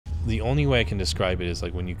the only way I can describe it is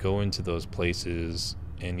like when you go into those places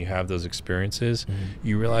and you have those experiences,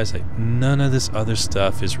 you realize like none of this other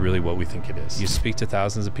stuff is really what we think it is. You speak to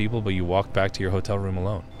thousands of people, but you walk back to your hotel room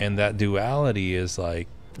alone. And that duality is like,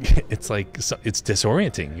 it's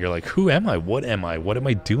disorienting. You're like, who am I? What am I? What am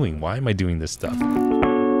I doing? Why am I doing this stuff?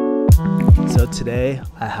 So today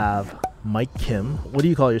I have Mike Kim. What do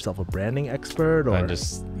you call yourself? A branding expert? Or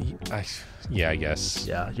Yeah, I guess.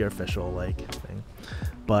 Yeah, your official like thing.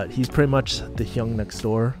 But he's pretty much the young next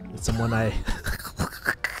door. It's someone I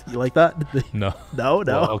You like that? No. No.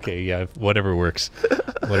 Well, okay, yeah, whatever works.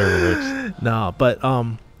 Whatever works. No, but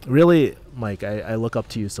really, Mike, I look up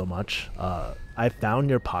to you so much. I found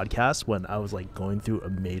your podcast when I was like going through a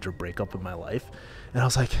major breakup in my life, and I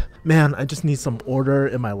was like, man, I just need some order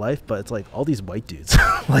in my life. But it's like all these white dudes,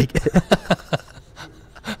 like.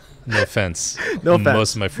 No offense. No offense.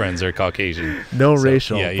 Most of my friends are Caucasian. No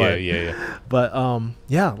racial. Yeah. But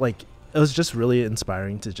yeah, like it was just really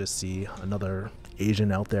inspiring to just see another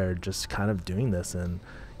Asian out there just kind of doing this. And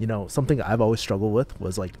you know, something I've always struggled with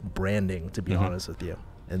was like branding, to be honest with you.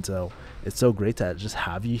 And so it's so great to just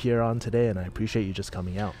have you here on today, and I appreciate you just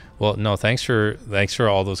coming out. Well, no, thanks for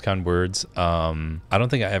all those kind words. I don't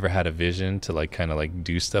think I ever had a vision to like kind of like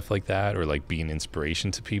do stuff like that or like be an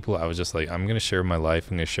inspiration to people. I was just like, I'm going to share my life.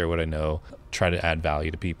 I'm going to share what I know, try to add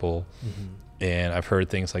value to people. And I've heard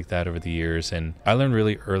things like that over the years. And I learned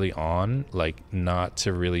really early on, like not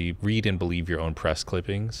to really read and believe your own press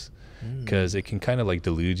clippings, because it can kind of like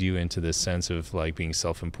delude you into this sense of like being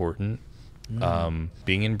self-important.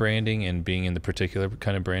 Being in branding and being in the particular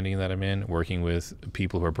kind of branding that I'm in, working with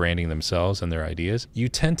people who are branding themselves and their ideas, you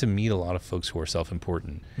tend to meet a lot of folks who are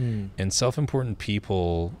self-important. And self-important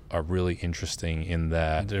people are really interesting in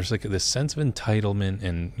that there's like this sense of entitlement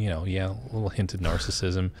and, you know, a little hint of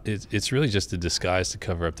narcissism. It's really just a disguise to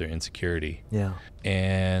cover up their insecurity. Yeah.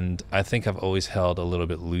 And I think I've always held a little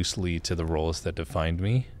bit loosely to the roles that defined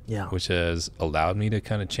me. Yeah. Which has allowed me to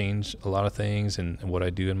kind of change a lot of things and what I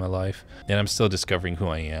do in my life. And I'm still discovering who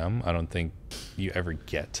I am. I don't think you ever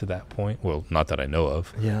get to that point. Well, not that I know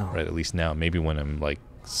of. Yeah. Right. At least now, maybe when I'm like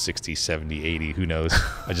 60, 70, 80, who knows?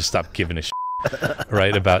 I just stopped giving a shit,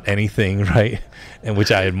 right, about anything, right? And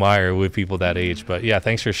which I admire with people that age. But yeah,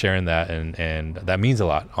 thanks for sharing that. And that means a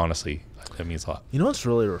lot, honestly. That means a lot. You know what's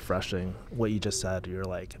really refreshing? What you just said. You're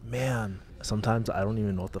like, man, sometimes I don't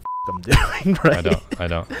even know what the I'm doing, right? I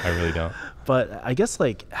don't. I really don't. But I guess,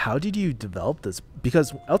 like, how did you develop this?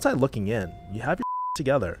 Because outside looking in, you have your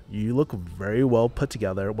together. You look very well put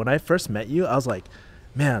together. When I first met you, I was like,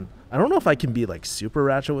 man, I don't know if I can be like super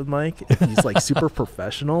ratchet with Mike if he's like super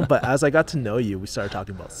professional. But as I got to know you, we started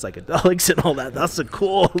talking about psychedelics and all that. That's the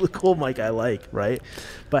cool Mike I like, right?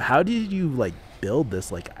 But how did you like build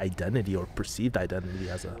this like identity or perceived identity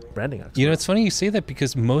as a branding expert? You know, it's funny you say that,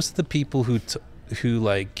 because most of the people who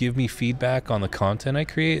like give me feedback on the content I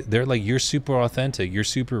create, they're like, you're super authentic, you're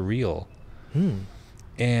super real.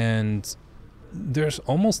 And there's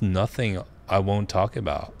almost nothing I won't talk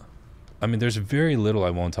about. I mean, there's very little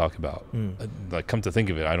I won't talk about. Like, come to think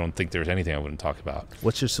of it, I don't think there's anything I wouldn't talk about.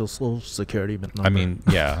 What's your social security number? I mean,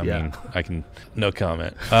 I mean, I can, no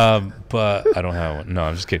comment. But I don't have one. No,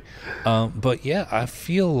 I'm just kidding. But yeah, I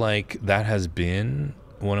feel like that has been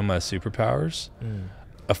one of my superpowers.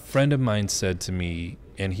 A friend of mine said to me,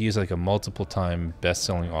 and he's like a multiple time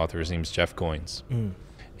best-selling author, his name's Jeff Goins.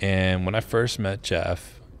 And when I first met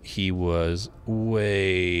Jeff, he was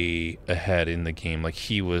way ahead in the game. Like,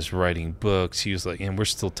 he was writing books. He was like, and we're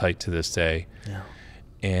still tight to this day. Yeah.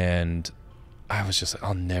 And I was just like,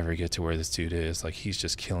 I'll never get to where this dude is. Like, he's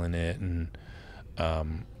just killing it. And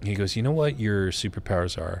he goes, you know what your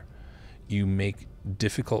superpowers are? You make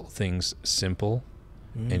difficult things simple,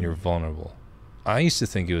 and you're vulnerable. I used to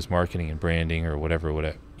think it was marketing and branding or whatever.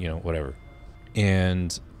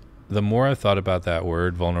 And the more I thought about that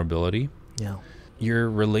word, vulnerability, your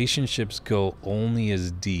relationships go only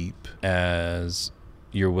as deep as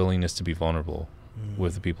your willingness to be vulnerable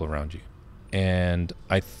with the people around you. And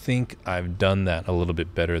I think I've done that a little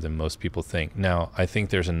bit better than most people think. Now, I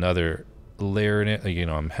think there's another layer in it. You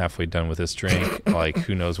know, I'm halfway done with this drink. Like,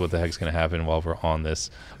 who knows what the heck's going to happen while we're on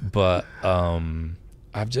this. But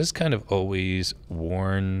I've just kind of always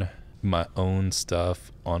worn my own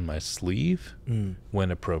stuff on my sleeve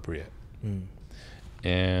when appropriate.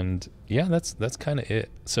 And yeah, that's kind of it.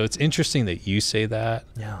 So it's interesting that you say that.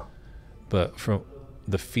 Yeah. But from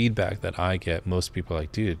the feedback that I get, most people are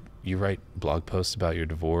like, dude, you write blog posts about your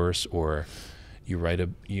divorce, or you write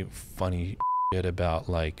funny shit about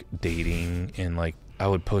like dating, and like I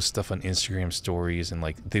would post stuff on Instagram stories, and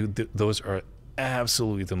like those are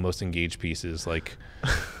absolutely the most engaged pieces. Like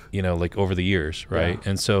you know, like over the years, right?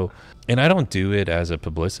 And so, and I don't do it as a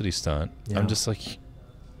publicity stunt. I'm just like,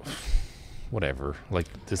 whatever, like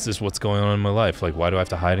this is what's going on in my life, like why do I have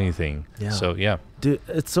to hide anything? So dude,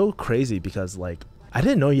 it's so crazy because like I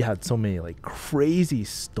didn't know you had so many like crazy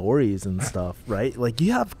stories and stuff, right? Like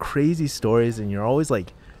you have crazy stories and you're always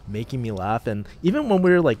like making me laugh. And even when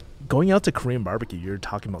we were like going out to Korean barbecue, you're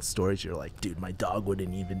talking about stories. You're like, dude, my dog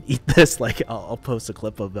wouldn't even eat this. Like I'll post a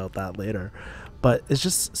clip about that later, but it's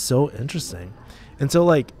just so interesting. And so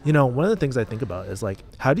like, you know, one of the things I think about is like,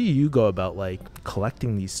 how do you go about like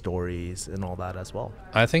collecting these stories and all that as well?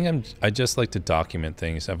 I think I just like to document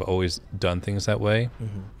things. I've always done things that way.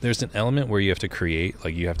 There's an element where you have to create,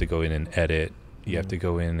 like you have to go in and edit. You have to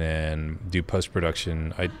go in and do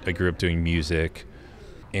post-production. I grew up doing music,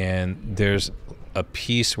 and there's a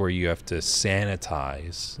piece where you have to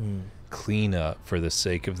sanitize, clean up for the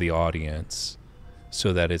sake of the audience,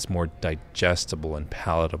 so that it's more digestible and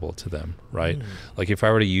palatable to them, right? Like if I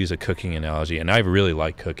were to use a cooking analogy, and I really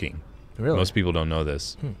like cooking. Really? Most people don't know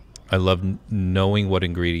this. I love knowing what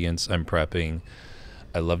ingredients I'm prepping.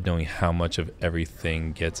 I love knowing how much of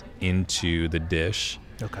everything gets into the dish.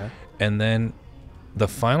 Okay. And then the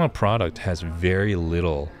final product has very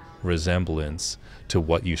little resemblance to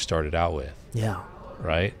what you started out with. Yeah.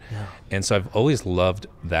 Right? Yeah. And so I've always loved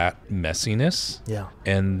that messiness. Yeah.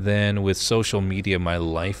 And then with social media, my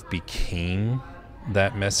life became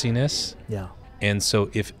that messiness. Yeah. And so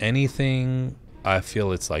if anything, I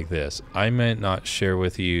feel it's like this. I might not share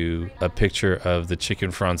with you a picture of the chicken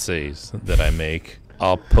française that I make.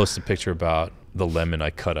 I'll post a picture about the lemon I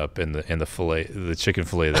cut up and the fillet, the chicken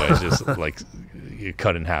fillet that I just like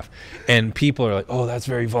cut in half. And people are like, oh, that's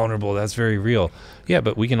very vulnerable. That's very real. Yeah,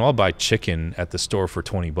 but we can all buy chicken at the store for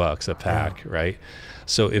 $20 a pack, right?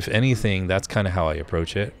 So if anything, that's kind of how I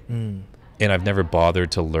approach it. And I've never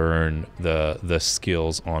bothered to learn the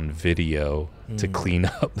skills on video to clean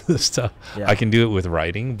up the stuff. I can do it with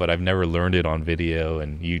writing, but I've never learned it on video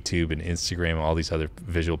and YouTube and Instagram and all these other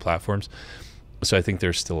visual platforms. So I think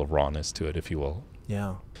there's still a rawness to it, if you will.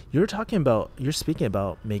 Yeah. You're speaking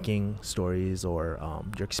about making stories or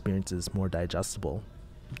your experiences more digestible.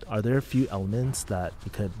 Are there a few elements that you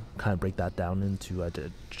could kind of break that down into a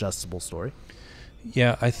digestible story?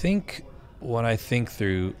 Yeah, I think what I think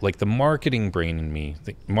through, like the marketing brain in me,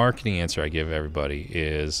 the marketing answer I give everybody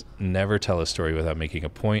is never tell a story without making a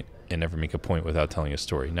point, and never make a point without telling a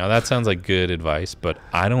story. Now that sounds like good advice, but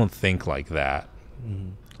I don't think like that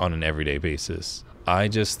on an everyday basis. I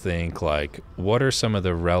just think like, what are some of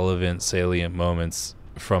the relevant, salient moments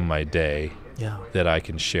from my day that I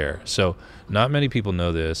can share? So not many people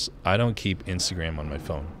know this. I don't keep Instagram on my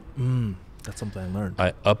phone. That's something I learned.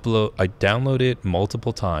 I download it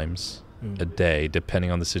multiple times a day,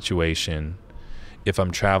 depending on the situation. If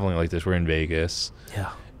I'm traveling like this, we're in Vegas.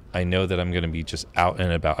 Yeah. I know that I'm going to be just out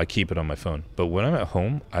and about. I keep it on my phone. But when I'm at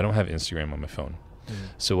home, I don't have Instagram on my phone.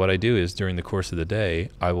 So what I do is during the course of the day,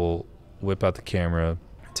 I will whip out the camera,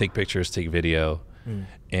 take pictures, take video.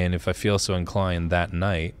 And if I feel so inclined that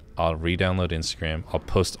night, I'll re-download Instagram. I'll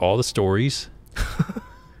post all the stories,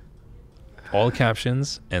 all the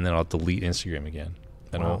captions, and then I'll delete Instagram again.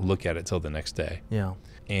 And I won't look at it till the next day. Yeah.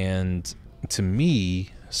 And to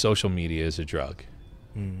me, social media is a drug.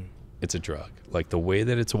 It's a drug. Like the way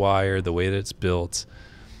that it's wired, the way that it's built.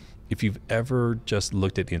 If you've ever just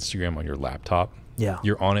looked at Instagram on your laptop,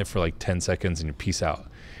 you're on it for like 10 seconds and you peace out.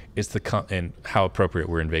 It's and how appropriate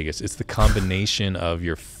we're in Vegas. It's the combination of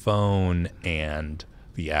your phone and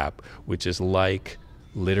the app, which is like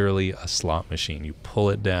literally a slot machine. You pull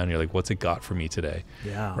it down, you're like, what's it got for me today?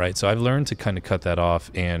 Yeah. Right. So I've learned to kind of cut that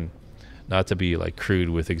off, and not to be like crude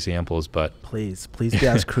with examples, but please be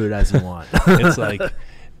as crude as you want. It's like,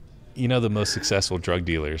 you know, the most successful drug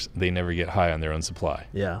dealers, they never get high on their own supply.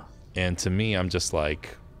 Yeah. And to me, I'm just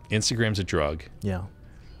like, Instagram's a drug. Yeah.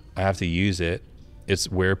 I have to use it. It's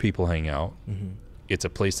where people hang out. It's a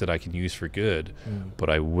place that I can use for good, but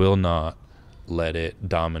I will not let it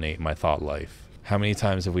dominate my thought life. How many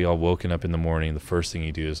times have we all woken up in the morning, the first thing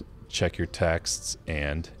you do is check your texts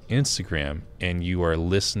and Instagram, and you are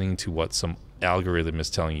listening to what some algorithm is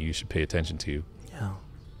telling you should pay attention to. Yeah.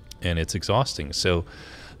 And it's exhausting. So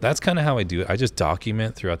that's kind of how I do it. I just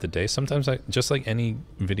document throughout the day. Sometimes I, just like any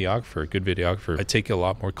videographer, good videographer, I take a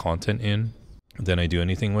lot more content in than I do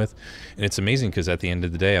anything with. And it's amazing because at the end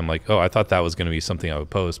of the day, I'm like, oh, I thought that was going to be something I would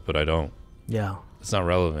post, but I don't. Yeah. It's not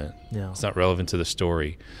relevant. Yeah. It's not relevant to the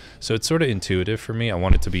story. So it's sort of intuitive for me. I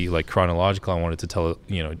want it to be like chronological. I want it to tell,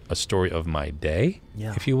 a story of my day,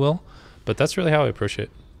 if you will. But that's really how I approach it.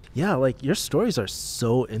 Yeah, like your stories are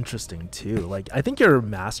so interesting too. Like I think you're a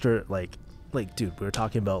master, like like, dude, we were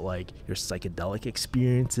talking about like your psychedelic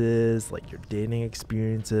experiences, like your dating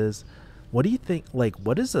experiences. What do you think, like,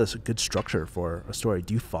 what is a good structure for a story?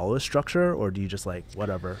 Do you follow a structure, or do you just like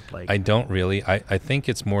whatever? Like, I don't really. I think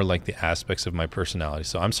it's more like the aspects of my personality.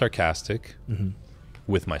 So I'm sarcastic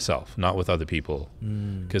with myself, not with other people.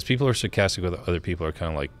 Because people who are sarcastic with other people are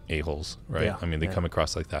kind of like a-holes, right? Yeah, I mean, they come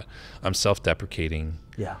across like that. I'm self-deprecating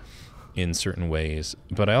in certain ways,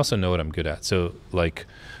 but I also know what I'm good at. So like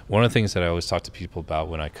one of the things that I always talk to people about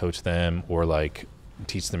when I coach them or like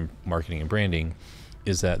teach them marketing and branding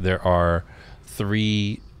is that there are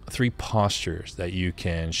three postures that you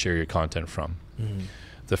can share your content from.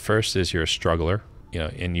 The first is you're a struggler, you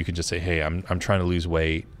know, and you can just say, hey, I'm trying to lose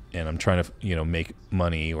weight and I'm trying to, you know, make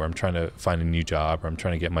money, or I'm trying to find a new job, or I'm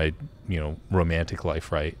trying to get my, you know, romantic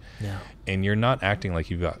life right. And you're not acting like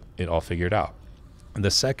you've got it all figured out. And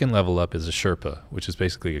the second level up is a Sherpa, which is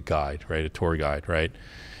basically a guide, right? A tour guide, right?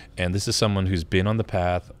 And this is someone who's been on the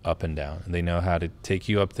path up and down, and they know how to take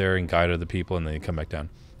you up there and guide other people, and then they come back down.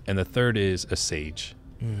 And the third is a sage.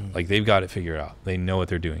 Like they've got it figured out. They know what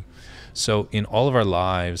they're doing. So in all of our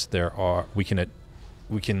lives, we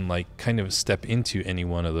can like kind of step into any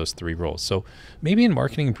one of those three roles. So maybe in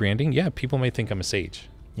marketing and branding, yeah, people may think I'm a sage.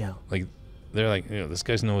 Like they're like, you know, this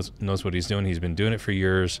guy knows what he's doing. He's been doing it for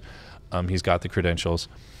years. He's got the credentials.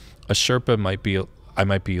 A Sherpa I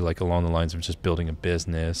might be like along the lines of just building a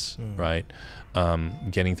business, right?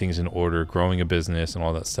 Getting things in order, growing a business and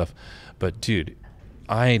all that stuff. But dude,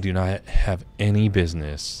 I do not have any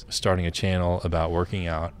business starting a channel about working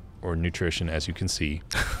out or nutrition, as you can see.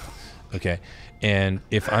 Okay. And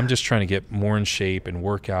if I'm just trying to get more in shape and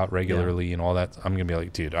work out regularly and all that, I'm going to be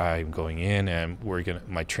like, dude, I'm going in and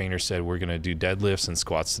my trainer said we're going to do deadlifts and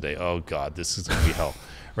squats today. Oh God, this is going to be hell.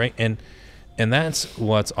 Right. And that's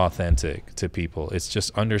what's authentic to people. It's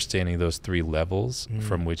just understanding those three levels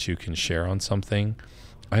from which you can share on something.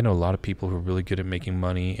 I know a lot of people who are really good at making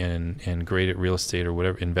money and great at real estate or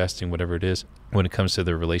whatever, investing, whatever it is. When it comes to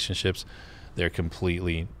their relationships, they're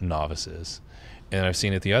completely novices. And I've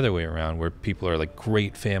seen it the other way around, where people are like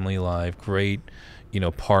great family life, great, you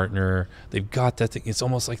know, partner. They've got that thing. It's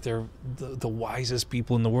almost like they're the wisest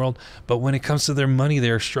people in the world. But when it comes to their money,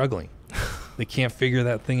 they're struggling. They can't figure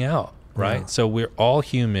that thing out. Right. So we're all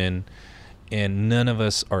human, and none of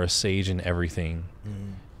us are a sage in everything.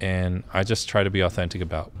 And I just try to be authentic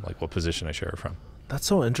about like what position I share it from. That's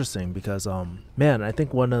so interesting because, man, I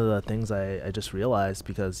think one of the things I just realized,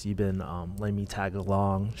 because you've been letting me tag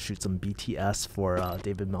along, shoot some BTS for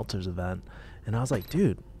David Meltzer's event. And I was like,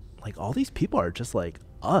 dude, like all these people are just like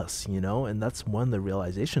us, you know? And that's one of the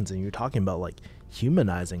realizations. And you're talking about like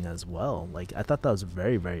humanizing as well. Like I thought that was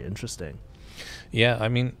very, very interesting. Yeah, I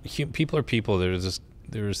mean, people are people. There was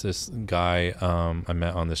this guy I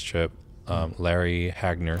met on this trip, Larry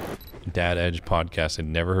Hagner, Dad Edge podcast. I'd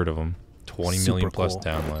never heard of him. 20 Super million plus cool.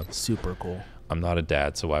 downloads. Super cool. I'm not a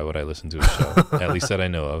dad, so why would I listen to his show? At least that I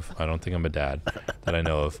know of. I don't think I'm a dad that I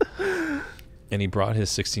know of. And he brought his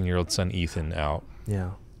 16-year-old son Ethan out.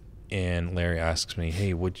 Yeah. And Larry asks me,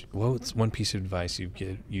 hey, what's one piece of advice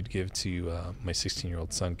you'd give to my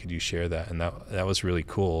 16-year-old son? Could you share that? And that was really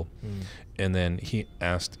cool. And then he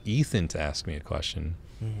asked Ethan to ask me a question.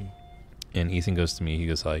 And Ethan goes to me, he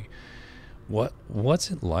goes like, what's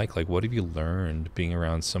it like? Like, what have you learned being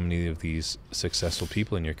around so many of these successful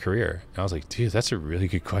people in your career? And I was like, dude, that's a really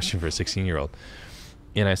good question for a 16-year-old.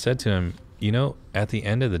 And I said to him, you know, at the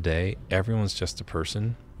end of the day, everyone's just a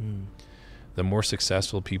person. The more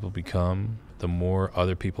successful people become, the more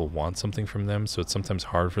other people want something from them. So it's sometimes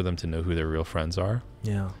hard for them to know who their real friends are.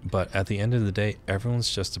 Yeah. But at the end of the day,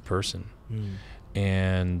 everyone's just a person.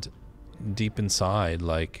 And deep inside,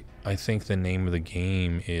 like, I think the name of the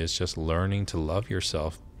game is just learning to love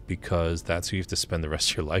yourself, because that's who you have to spend the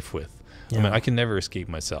rest of your life with. I mean, I can never escape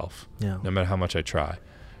myself, no matter how much I try,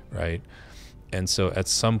 right? And so at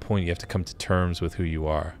some point you have to come to terms with who you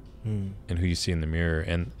are and who you see in the mirror.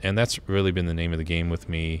 And that's really been the name of the game with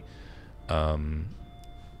me.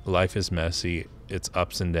 Life is messy. It's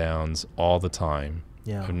ups and downs all the time.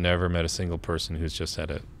 Yeah. I've never met a single person who's just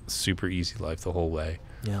had a super easy life the whole way.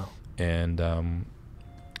 Yeah. And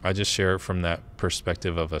I just share it from that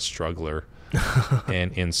perspective of a struggler.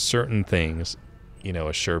 And in certain things, you know,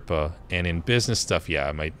 a Sherpa, and in business stuff, yeah,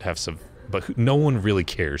 I might have some, but no one really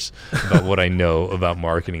cares about what I know about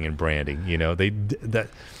marketing and branding. You know,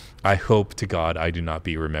 I hope to God I do not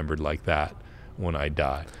be remembered like that when I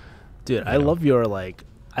die. Dude, I love your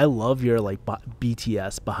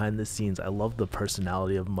BTS behind the scenes. I love the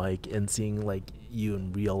personality of Mike, and seeing like you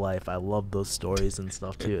in real life. I love those stories and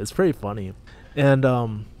stuff too. It's pretty funny.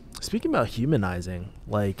 And speaking about humanizing,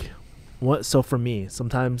 like so for me,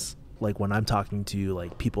 sometimes like when I'm talking to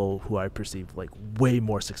like people who I perceive like way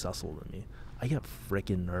more successful than me, I get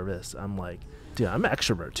freaking nervous. I'm like, dude, I'm an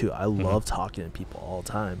extrovert too. I love talking to people all the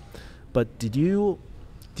time. But did you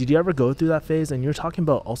ever go through that phase? And you're talking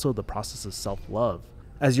about also the process of self-love.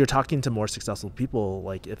 As you're talking to more successful people,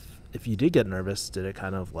 like if you did get nervous, did it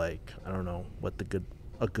kind of like, I don't know what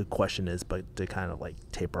a good question is, but did it kind of like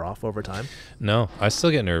taper off over time? No, I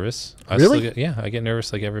still get nervous. Really? I get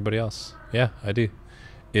nervous like everybody else. Yeah, I do.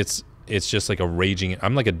 It's just like a raging,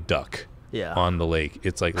 I'm like a duck on the lake.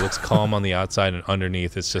 It's like, looks calm on the outside, and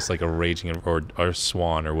underneath it's just like a raging, or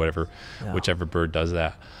swan or whatever, whichever bird does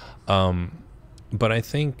that. But I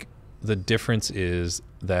think the difference is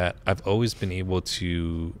that I've always been able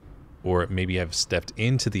to, or maybe I've stepped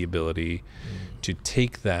into the ability to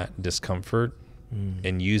take that discomfort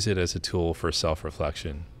and use it as a tool for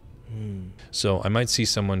self-reflection. So I might see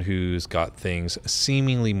someone who's got things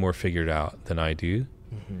seemingly more figured out than I do.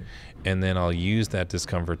 And then I'll use that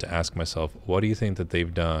discomfort to ask myself, what do you think that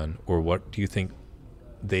they've done? Or what do you think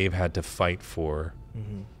they've had to fight for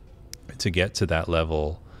to get to that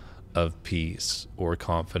level of peace or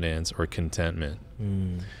confidence or contentment?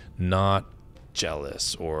 Not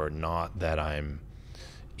jealous, or not that I'm,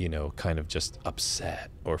 kind of just upset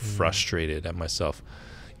or frustrated at myself.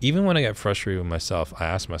 Even when I get frustrated with myself, I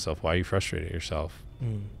ask myself, why are you frustrated at yourself?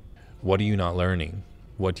 What are you not learning?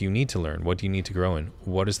 What do you need to learn? What do you need to grow in?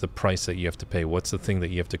 What is the price that you have to pay? What's the thing that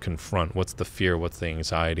you have to confront? What's the fear? What's the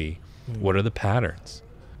anxiety? What are the patterns?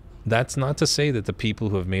 That's not to say that the people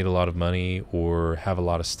who have made a lot of money or have a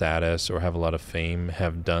lot of status or have a lot of fame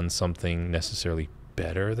have done something necessarily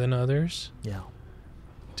better than others. Yeah.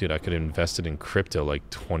 Dude, I could have invested in crypto like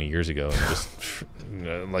 20 years ago and just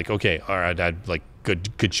like, okay, all right, I had like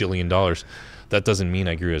gajillion dollars. That doesn't mean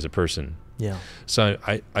I grew as a person. Yeah. So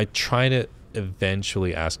I try to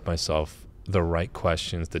eventually ask myself the right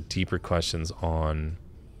questions, the deeper questions on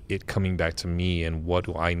it coming back to me, and what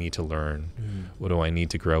do I need to learn? What do I need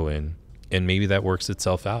to grow in? And maybe that works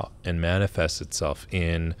itself out and manifests itself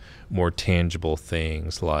in more tangible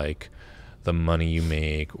things like the money you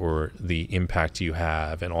make or the impact you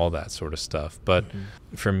have and all that sort of stuff. But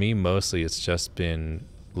for me, mostly it's just been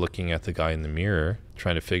looking at the guy in the mirror,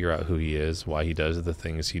 trying to figure out who he is, why he does the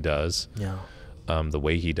things he does, the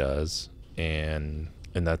way he does. And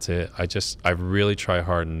that's it. I really try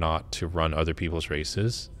hard not to run other people's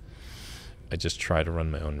races. I just try to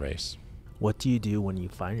run my own race. What do you do when you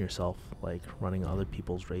find yourself like running other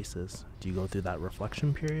people's races? Do you go through that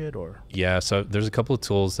reflection period, or? Yeah, so there's a couple of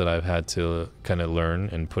tools that I've had to kind of learn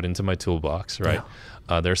and put into my toolbox, right?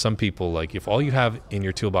 There are some people, like, if all you have in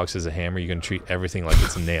your toolbox is a hammer, you're going to treat everything like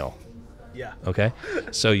it's a nail. Okay?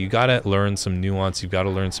 So you got to learn some nuance. You've got to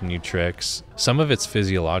learn some new tricks. Some of it's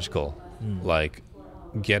physiological, like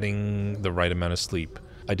getting the right amount of sleep.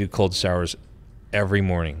 I do cold showers every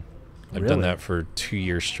morning. I've done that for 2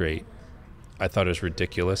 years straight. I thought it was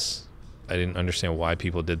ridiculous. I didn't understand why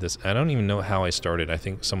people did this. I don't even know how I started. I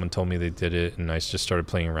think someone told me they did it, and I just started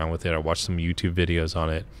playing around with it. I watched some YouTube videos on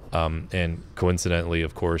it. And coincidentally,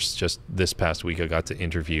 of course, just this past week, I got to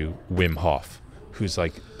interview Wim Hof, who's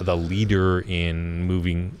like the leader in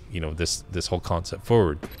moving, this whole concept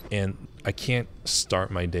forward. And I can't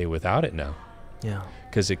start my day without it now. Yeah.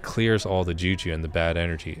 Because it clears all the juju and the bad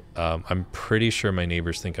energy. I'm pretty sure my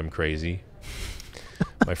neighbors think I'm crazy.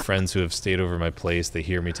 My friends who have stayed over my place, they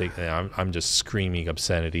hear me I'm just screaming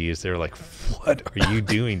obscenities. They're like, what are you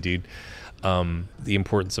doing, dude? The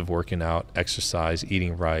importance of working out, exercise,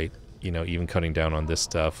 eating right, even cutting down on this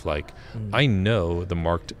stuff. Like, I know the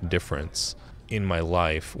marked difference in my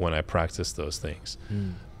life when I practice those things.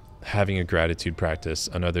 Having a gratitude practice,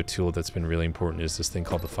 another tool that's been really important is this thing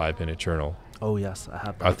called the 5-minute journal. Oh, yes, I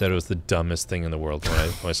have that. I thought it was the dumbest thing in the world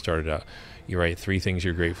when I started out. You write 3 things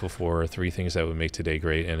you're grateful for, 3 things that would make today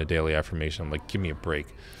great, and a daily affirmation. I'm like, give me a break.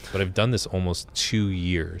 But I've done this almost 2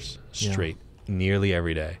 years straight, nearly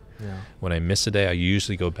every day. When I miss a day, I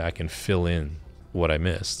usually go back and fill in what I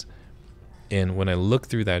missed. And when I look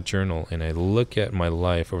through that journal and I look at my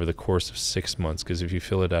life over the course of 6 months, because if you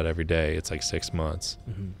fill it out every day, it's like 6 months,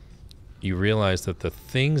 you realize that the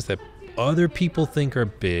things that other people think are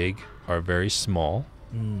big are very small,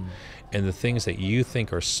 and the things that you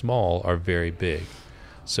think are small are very big.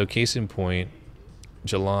 So case in point,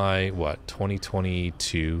 July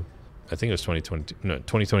 2022, I think it was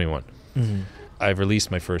 2021. I've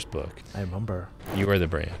released my first book. I remember. You Are the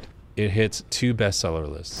Brand. It hits 2 bestseller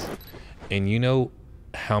lists. And you know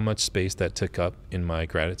how much space that took up in my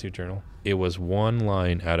gratitude journal? It was 1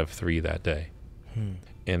 line out of 3 that day.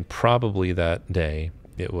 And probably that day,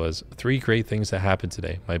 it was 3 great things that happened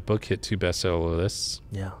today. My book hit 2 bestseller lists.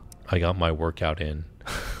 Yeah. I got my workout in.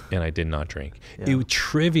 and I did not drink. Yeah. It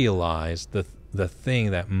trivialized the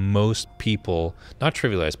thing that most people, not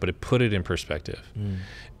trivialized, but it put it in perspective.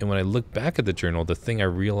 And when I look back at the journal, the thing I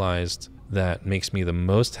realized that makes me the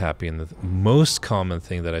most happy and the most common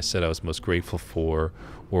thing that I said I was most grateful for,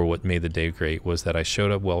 or what made the day great, was that I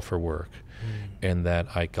showed up well for work, and that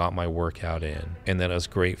I got my workout in, and that I was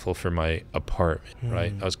grateful for my apartment,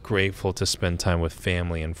 right? I was grateful to spend time with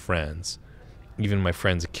family and friends, even my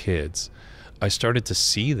friends' kids. I started to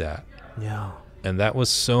see that. Yeah. And that was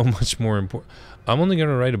so much more important. I'm only going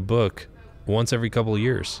to write a book once every couple of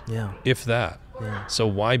years, if that. Yeah. So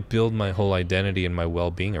why build my whole identity and my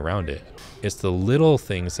well-being around it? It's the little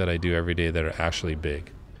things that I do every day that are actually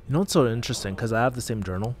big. You know what's so interesting? Because I have the same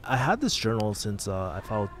journal. I had this journal since I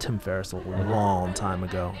followed Tim Ferriss a long time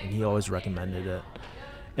ago, and he always recommended it.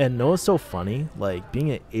 And know what's so funny? Like, being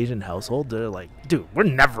an Asian household, they're like, dude, we're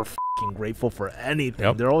never fucking grateful for anything.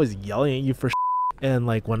 Yep. They're always yelling at you for And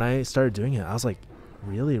like, when I started doing it, I was like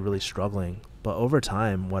really, really struggling. But over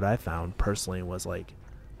time, what I found personally was like,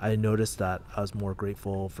 I noticed that I was more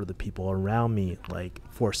grateful for the people around me, like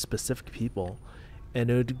for specific people. And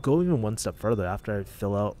it would go even one step further after I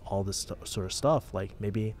fill out all this sort of stuff. Like,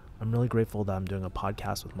 maybe I'm really grateful that I'm doing a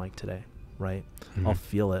podcast with Mike today, right? I'll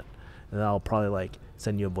feel it. And then I'll probably like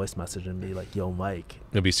send you a voice message and be like, yo, Mike.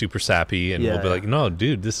 It'll be super sappy, and we'll be like, no,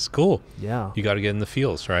 dude, this is cool. Yeah. You got to get in the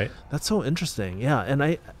feels, right? That's so interesting. Yeah. And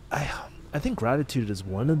I think gratitude is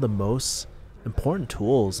one of the most important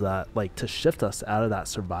tools that, like, to shift us out of that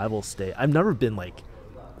survival state. I've never been like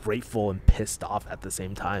grateful and pissed off at the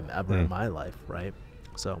same time ever in my life, right?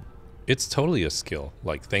 So it's totally a skill.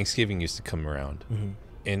 Like, Thanksgiving used to come around,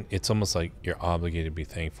 and it's almost like you're obligated to be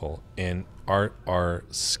thankful. And our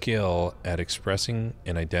skill at expressing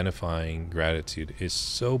and identifying gratitude is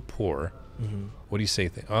so poor. What do you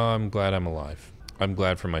say? Oh, I'm glad I'm alive. I'm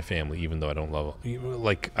glad for my family, even though I don't love,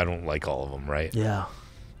 like, I don't like all of them, right? Yeah.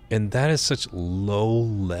 And that is such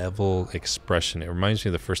low-level expression. It reminds me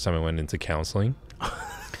of the first time I went into counseling.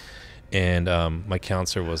 And my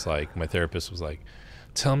counselor was like, my therapist was like,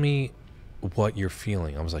 tell me what you're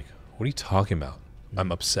feeling. I was like, what are you talking about?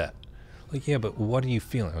 I'm upset. Like, yeah, but what are you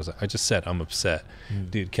feeling? I was like, I just said I'm upset.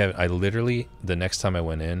 Dude, Kevin, I literally, the next time I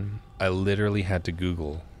went in, I literally had to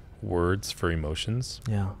Google words for emotions.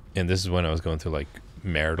 Yeah. And this is when I was going through like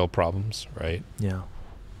marital problems, right? Yeah.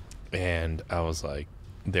 And I was like,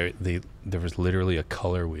 there was literally a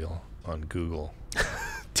color wheel on Google.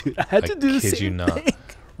 Dude, I had to do the same kid you not. thing.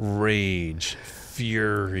 Rage,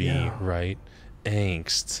 fury, right?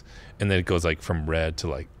 Angst. And then it goes like from red to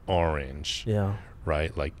like orange. Yeah.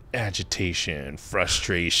 Right? Like agitation,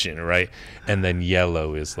 frustration, right? And then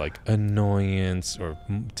yellow is like annoyance or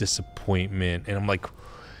disappointment. And I'm like,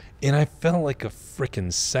 and I felt like a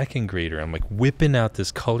freaking second grader. I'm like whipping out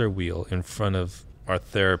this color wheel in front of our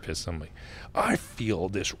therapist. I'm like, I feel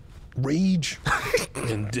this rage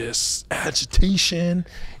and this agitation.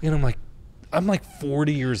 And I'm like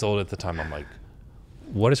 40 years old at the time. I'm like,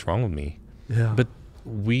 what is wrong with me? Yeah. But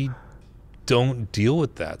we don't deal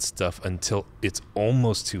with that stuff until it's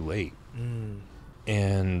almost too late.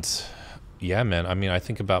 And yeah, man, I mean, I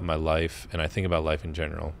think about my life, and I think about life in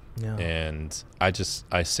general. Yeah. And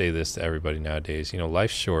I say this to everybody nowadays,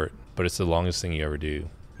 life's short, but it's the longest thing you ever do.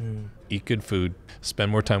 Eat good food,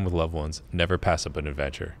 spend more time with loved ones, never pass up an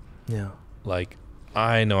adventure. Yeah. Like,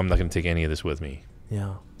 I know I'm not going to take any of this with me.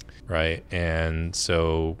 Yeah. Right. And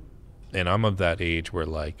so, and I'm of that age where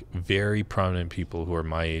like very prominent people who are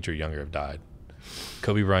my age or younger have died.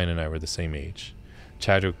 Kobe Bryant and I were the same age.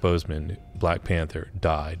 Chadwick Boseman, Black Panther,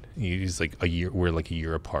 died. He's like we're like a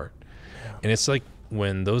year apart. Yeah. And it's like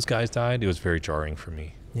when those guys died, it was very jarring for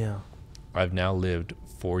me. Yeah. I've now lived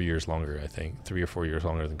 4 years longer, I think, 3 or 4 years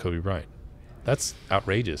longer than Kobe Bryant. That's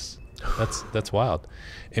outrageous. That's wild.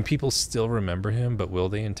 And people still remember him, but will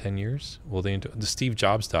they in 10 years? Will they? Steve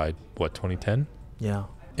Jobs died, what, 2010? Yeah.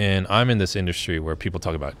 And I'm in this industry where people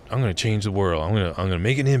talk about, I'm going to change the world. I'm going to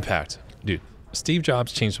make an impact. Dude, Steve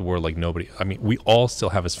Jobs changed the world like nobody. I mean, we all still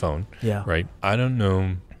have his phone. Yeah. Right? I don't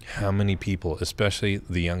know how many people, especially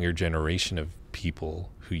the younger generation of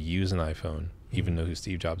people who use an iPhone, even know who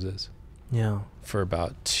Steve Jobs is. Yeah. For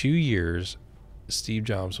about 2 years, Steve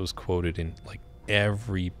Jobs was quoted in like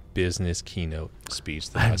every business keynote speech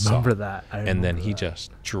that I saw. remember that. And then he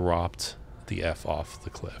just dropped the F off the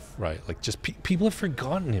cliff, right? Like, just people have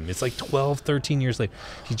forgotten him. It's like 12, 13 years later.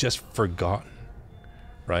 He's just forgotten,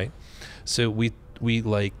 right? So we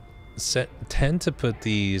like tend to put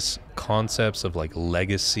these concepts of like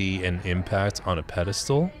legacy and impact on a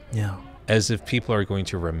pedestal. Yeah. As if people are going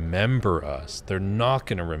to remember us. They're not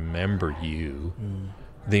going to remember you.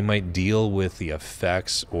 They might deal with the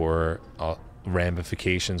effects or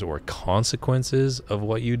ramifications or consequences of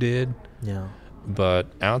what you did. Yeah. But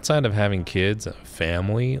outside of having kids, a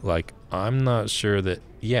family, like, I'm not sure that,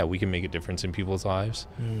 yeah, we can make a difference in people's lives.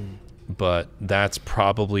 But that's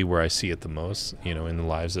probably where I see it the most, you know, in the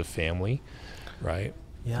lives of family, right?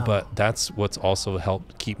 Yeah. But that's what's also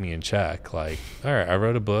helped keep me in check. Like, all right, I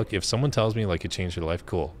wrote a book. If someone tells me like it changed your life,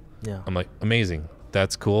 cool. Yeah. I'm like, amazing.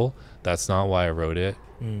 That's cool. That's not why I wrote it.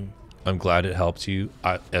 I'm glad it helped you.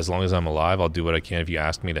 As long as I'm alive, I'll do what I can if you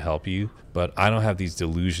ask me to help you. But I don't have these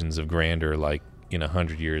delusions of grandeur. Like, in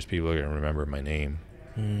 100 years, people are going to remember my name,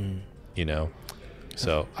 you know?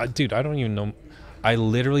 So, dude, I don't even know. I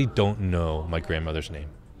literally don't know my grandmother's name.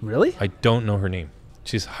 Really? I don't know her name.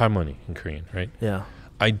 She's Harmony in Korean, right? Yeah.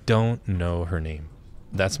 I don't know her name.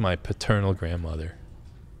 That's my paternal grandmother.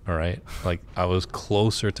 All right? Like, I was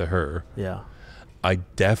closer to her. Yeah. I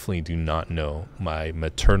definitely do not know my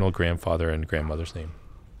maternal grandfather and grandmother's name.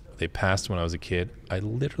 They passed when I was a kid. I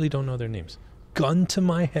literally don't know their names. Gun to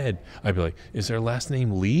my head. I'd be like, is their last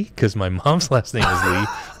name Lee? Because my mom's last name is Lee.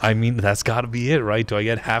 I mean, that's got to be it, right? Do I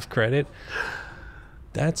get half credit?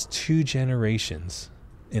 That's 2 generations.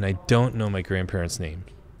 And I don't know my grandparents' name.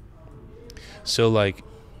 So, like,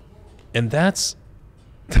 and that's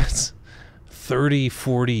 30,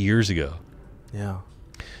 40 years ago. Yeah.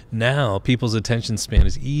 Now, people's attention span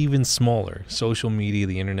is even smaller. Social media,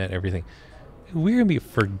 the internet, everything. We're going to be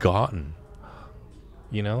forgotten.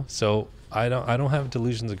 You know? So, I don't have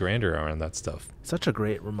delusions of grandeur around that stuff. Such a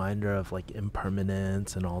great reminder of, like,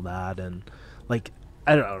 impermanence and all that. And, like,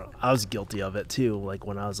 I don't know. I was guilty of it, too. Like,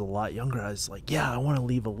 when I was a lot younger, I was like, yeah, I want to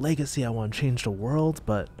leave a legacy. I want to change the world.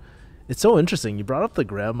 But it's so interesting. You brought up the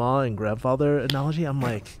grandma and grandfather analogy. I'm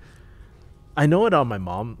like, I know it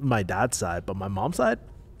on my dad's side, but my mom's side,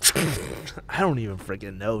 I don't even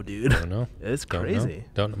freaking know, dude. I don't know. It's crazy.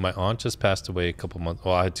 Don't know. My aunt just passed away a couple months.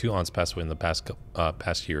 Well, I had 2 aunts pass away in the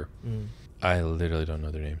past year. I literally don't know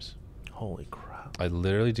their names. Holy crap. I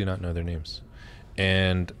literally do not know their names.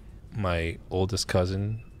 And my oldest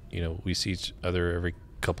cousin, you know, we see each other every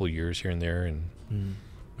couple of years here and there, and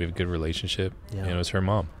we have a good relationship. Yeah. And it was her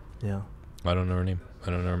mom. Yeah. I don't know her name. I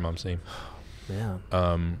don't know her mom's name.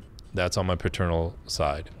 Man. That's on my paternal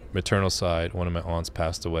side. Maternal side, one of my aunts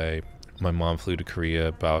passed away. My mom flew to Korea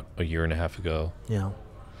about a year and a half ago. Yeah.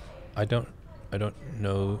 I don't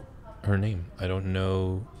know her name. I don't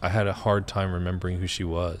know. I had a hard time remembering who she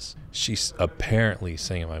was. She apparently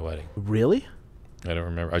sang at my wedding. Really? I don't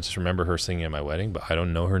remember. I just remember her singing at my wedding, but I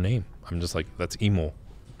don't know her name. I'm just like, that's emo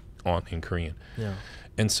aunt in Korean. Yeah.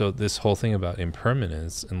 And so this whole thing about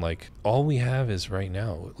impermanence and like all we have is right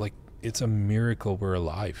now, like it's a miracle we're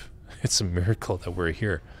alive. It's a miracle that we're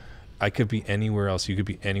here. I could be anywhere else. You could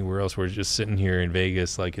be anywhere else. We're just sitting here in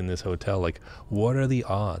Vegas, like in this hotel. Like, what are the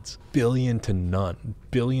odds? 1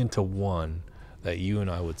 to 1 that you and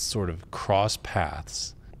I would sort of cross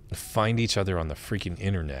paths, find each other on the freaking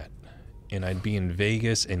internet, and I'd be in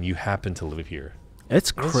Vegas and you happen to live here.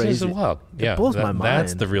 It's crazy. It's wild. It blows my mind.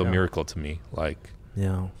 That's the real miracle to me. Like,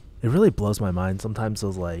 yeah, it really blows my mind. Sometimes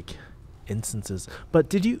those like instances. But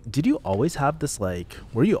did you always have this, like,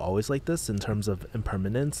 were you always like this in terms of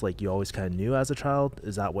impermanence? Like, you always kind of knew as a child?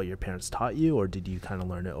 Is that what your parents taught you, or did you kind of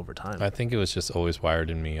learn it over time? I think it was just always wired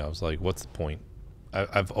in me. I was like, what's the point?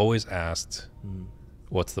 I've always asked,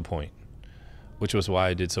 what's the point? Which was why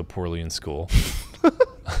I did so poorly in school,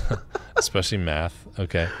 especially math.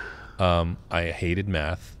 Okay. I hated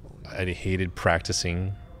math. I hated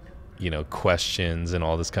practicing, questions and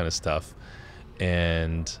all this kind of stuff.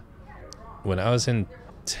 And when I was in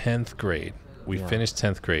 10th grade, we finished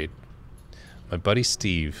 10th grade. My buddy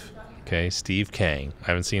Steve, Steve Kang, I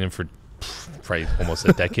haven't seen him for probably almost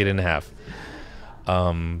a decade and a half.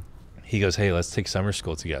 He goes, hey, let's take summer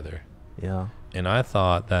school together. Yeah. And I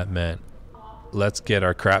thought that meant let's get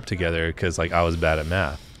our crap together because, I was bad at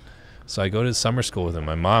math. So I go to summer school with him.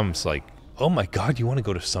 My mom's like, oh, my God, you want to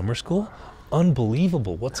go to summer school?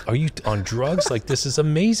 Unbelievable. Are you on drugs? This is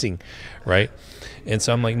amazing, right? And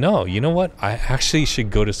so I'm like, no, you know what? I actually should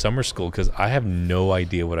go to summer school because I have no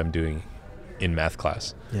idea what I'm doing in math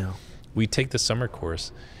class. Yeah. We take the summer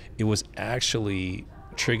course. It was actually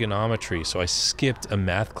trigonometry, so I skipped a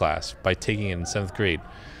math class by taking it in 7th grade.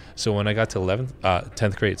 So when I got to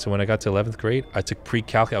 10th grade, so when I got to 11th grade, I took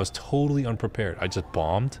pre-calc. I was totally unprepared. I just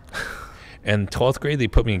bombed. And 12th grade, they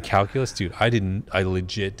put me in calculus. Dude, I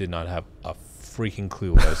legit did not have a freaking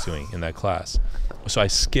clue what I was doing in that class. So I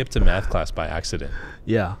skipped a math class by accident.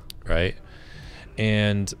 Yeah. Right?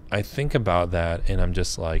 And I think about that, and I'm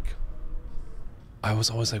just like, I was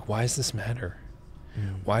always like, why does this matter?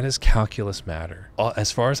 Why does calculus matter?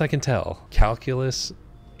 As far as I can tell, calculus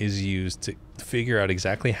is used to figure out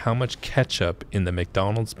exactly how much ketchup in the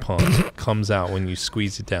McDonald's pump comes out when you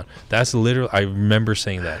squeeze it down. That's literally, I remember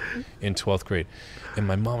saying that in 12th grade. And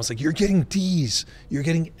my mom was like, you're getting D's, you're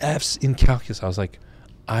getting F's in calculus. I was like,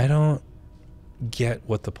 I don't get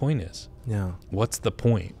what the point is. Yeah. What's the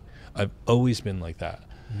point? I've always been like that.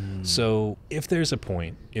 So if there's a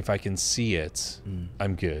point, if I can see it,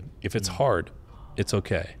 I'm good. If it's hard, it's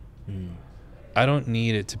okay. I don't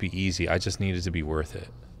need it to be easy. I just need it to be worth it.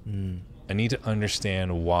 I need to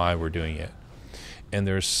understand why we're doing it. And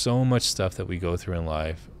there's so much stuff that we go through in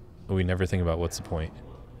life, we never think about what's the point.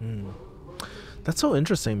 That's so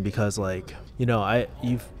interesting because, like, you know,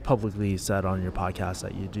 you've publicly said on your podcast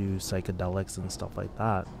that you do psychedelics and stuff like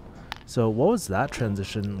that. So what was that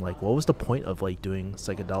transition like? What was the point of like doing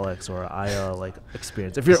psychedelics or Aya like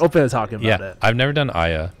experience? If you're open to talking about it. I've never done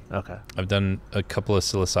Aya. Okay. I've done a couple of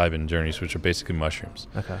psilocybin journeys, which are basically mushrooms.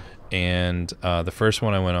 Okay. And the first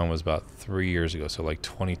one I went on was about 3 years ago, so like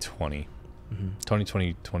 2020,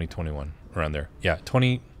 2020, 2021, around there.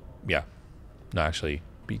 No, actually,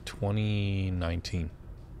 be 2019,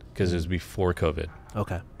 because it was before COVID.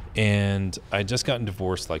 Okay. And I just gotten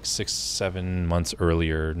divorced like 9 months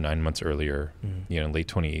earlier, late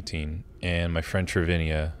 2018. And my friend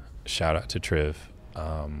Trivinia, shout out to Triv,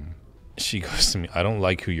 she goes to me, I don't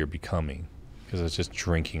like who you're becoming, because I was just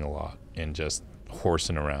drinking a lot and just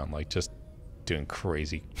horsing around, like just doing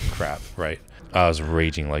crazy crap, right? I was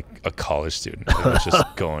raging like a college student. I was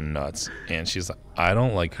just going nuts. And she's like, I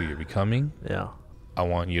don't like who you're becoming. Yeah. I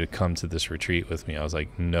want you to come to this retreat with me. I was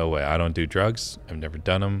like, no way. I don't do drugs. I've never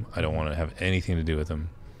done them. I don't want to have anything to do with them.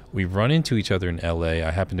 We run into each other in LA.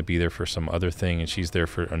 I happen to be there for some other thing, and she's there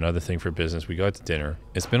for another thing for business. We go out to dinner.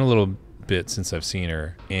 It's been a little bit since I've seen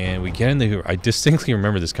her, and we get in the, I distinctly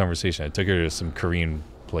remember this conversation. I took her to some Korean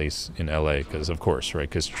place in LA because, of course, right?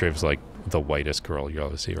 Because Triv's like the whitest girl you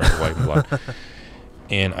always see, right? White and blonde.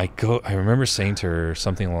 And I remember saying to her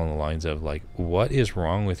something along the lines of like, what is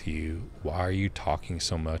wrong with you? Why are you talking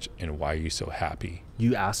so much? And why are you so happy?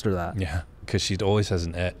 You asked her that? Yeah. Because she'd always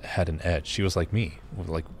had an edge. She was like me.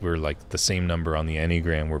 We're like the same number on the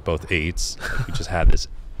Enneagram. We're both 8s. Like, we just had this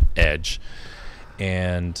edge.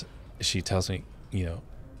 And she tells me, you know,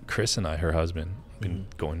 Chris and I, her husband, been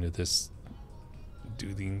going to this,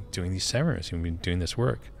 doing these seminars. We've been doing this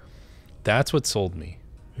work. That's what sold me.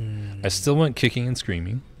 I still went kicking and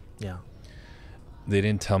screaming. Yeah. They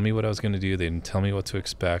didn't tell me what I was going to do. They didn't tell me what to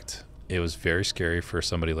expect. It was very scary for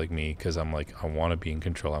somebody like me because I'm like, I want to be in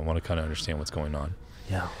control. I want to kind of understand what's going on.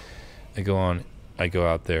 Yeah. I go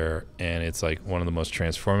out there, and it's like one of the most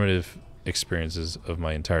transformative experiences of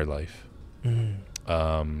my entire life.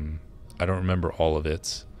 I don't remember all of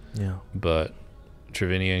it. Yeah. But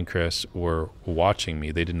Trivinia and Chris were watching me.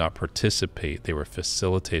 They did not participate. They were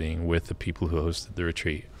facilitating with the people who hosted the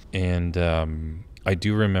retreat. And I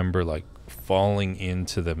do remember like falling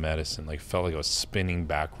into the medicine, like felt like I was spinning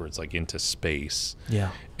backwards, like into space.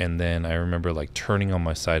 Yeah. And then I remember like turning on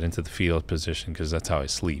my side into the fetal position because that's how I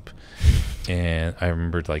sleep. And I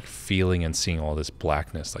remembered like feeling and seeing all this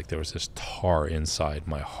blackness, like there was this tar inside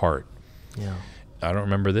my heart. Yeah. I don't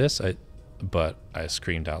remember this, but I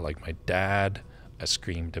screamed out like my dad. I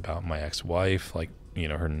screamed about my ex-wife, like, you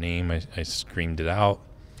know, her name. I screamed it out.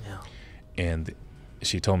 Yeah. And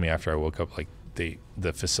she told me after I woke up, like, the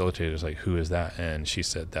facilitator's like, who is that? And she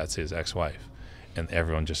said, that's his ex-wife. And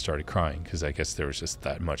everyone just started crying because I guess there was just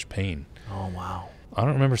that much pain. Oh, wow. I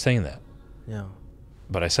don't remember saying that. Yeah.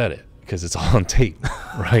 But I said it because it's all on tape,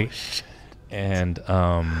 right? And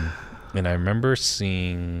I remember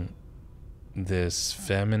seeing this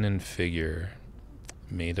feminine figure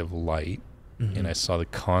made of light. And I saw the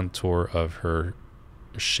contour of her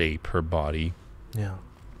shape, her body. Yeah.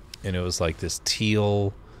 And it was like this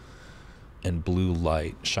teal and blue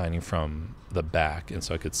light shining from the back. And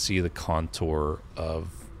so I could see the contour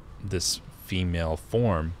of this female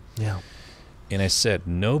form. Yeah. And I said,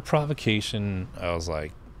 no provocation. I was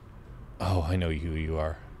like, oh, I know who you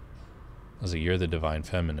are. I was like, you're the divine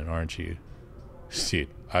feminine, aren't you? Dude,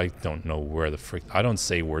 I don't know where the frick. I don't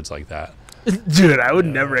say words like that. Dude, I would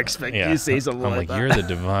never expect you to say something like that. I'm like, you're the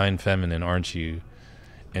divine feminine, aren't you?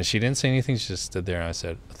 And she didn't say anything. She just stood there, and I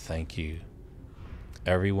said, thank you.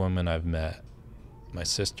 Every woman I've met, my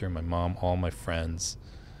sister, my mom, all my friends,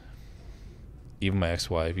 even my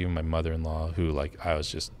ex-wife, even my mother-in-law, who like I was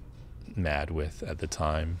just mad with at the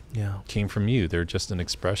time, came from you. They're just an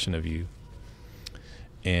expression of you.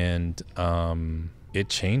 And it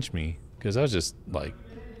changed me because I was just like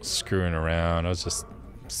screwing around. I was just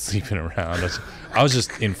sleeping around. I was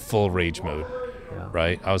just in full rage mode,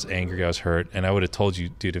 right? I was angry. I was hurt. And I would have told you,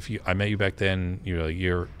 dude, I met you back then, you're like,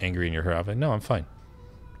 you're angry and you're hurt. I'm like, no, I'm fine.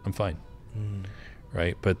 I'm fine.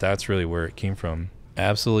 Right? But that's really where it came from.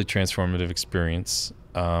 Absolutely transformative experience.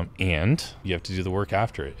 And you have to do the work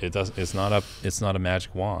after it. It's not a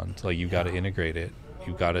magic wand. Like, you've got to integrate it.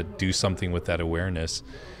 You've got to do something with that awareness.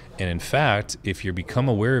 And in fact, if you become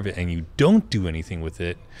aware of it and you don't do anything with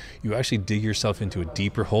it, you actually dig yourself into a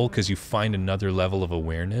deeper hole, because you find another level of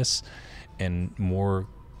awareness and more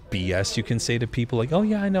BS you can say to people, like, oh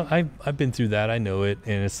yeah, I know, I've been through that, I know it.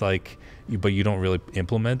 And it's like, but you don't really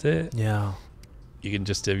implement it. Yeah. You can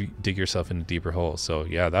just dig yourself in a deeper hole. So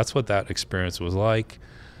yeah, that's what that experience was like.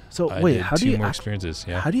 So wait, how do you experiences?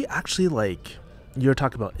 Yeah. How do you actually, like, you're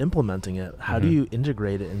talking about implementing it. How do you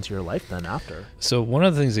integrate it into your life then after? So one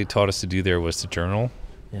of the things they taught us to do there was to journal.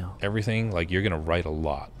 Yeah. Everything. Like, you're going to write a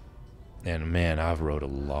lot. And man, I've wrote a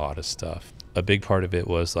lot of stuff. A big part of it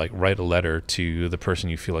was like, write a letter to the person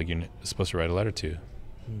you feel like you're supposed to write a letter to.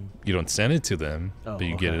 You don't send it to them, but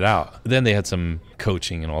you get it out. Then they had some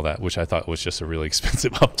coaching and all that, which I thought was just a really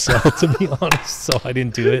expensive upsell, to be honest. So I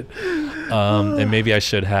didn't do it. And maybe I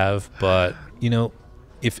should have. But, you know,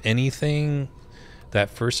 if anything, that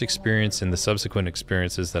first experience and the subsequent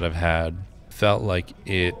experiences that I've had felt like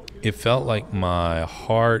it felt like my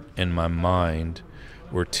heart and my mind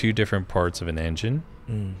were two different parts of an engine.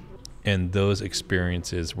 And those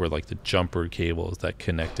experiences were like the jumper cables that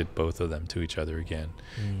connected both of them to each other again.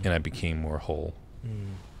 And I became more whole.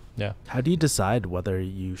 Yeah. How do you decide whether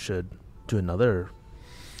you should do another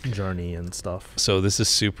journey and stuff? So this is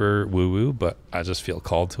super woo-woo, but I just feel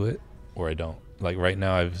called to it, or I don't. Like, right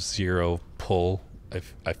now I have zero pull.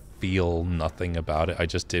 I feel nothing about it. I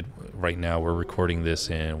just did, right now we're recording this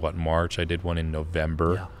in March. I did one in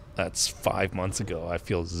November. Yeah. That's 5 months ago. I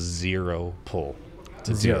feel zero pull.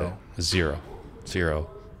 Zero.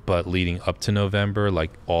 But leading up to November, like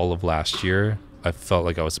all of last year, I felt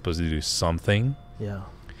like I was supposed to do something. Yeah.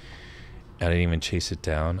 I didn't even chase it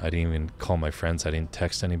down. I didn't even call my friends. I didn't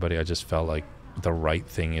text anybody. I just felt like the right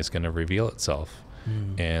thing is going to reveal itself.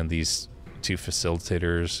 And these two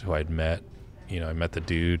facilitators who I'd met, you know, I met the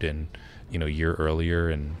dude and, you know, a year earlier,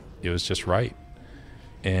 and it was just right.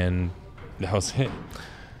 And that was it.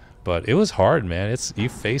 But it was hard, man. You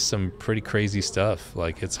face some pretty crazy stuff.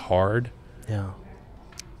 Like, it's hard. Yeah.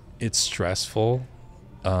 It's stressful.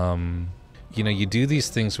 You know, you do these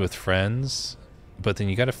things with friends, but then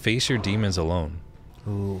you got to face your demons alone.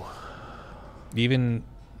 Ooh. Even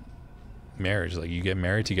marriage, like, you get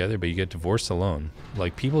married together, but you get divorced alone.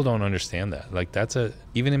 Like, people don't understand that. Like,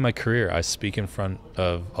 even in my career, I speak in front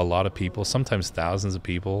of a lot of people, sometimes thousands of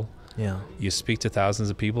people. Yeah. You speak to thousands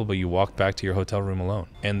of people, but you walk back to your hotel room alone.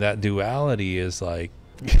 And that duality is like,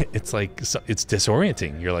 it's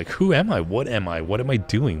disorienting. You're like, who am I? What am I? What am I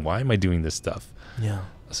doing? Why am I doing this stuff? Yeah.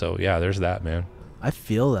 So yeah, there's that, man. I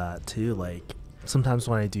feel that too. Like, sometimes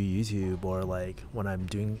when I do YouTube, or like when I'm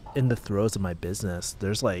doing in the throes of my business,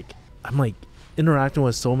 I'm like interacting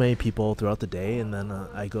with so many people throughout the day, and then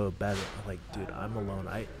I go to bed, I'm like, dude, I'm alone.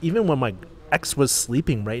 Even when my ex was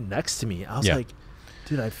sleeping right next to me, I was like,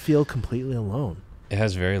 dude, I feel completely alone. It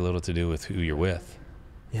has very little to do with who you're with.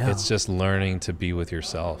 Yeah. It's just learning to be with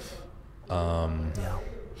yourself. Yeah.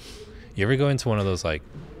 You ever go into one of those like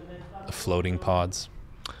floating pods?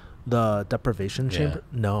 The deprivation chamber?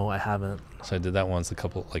 No, I haven't. So I did that once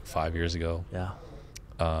 5 years ago.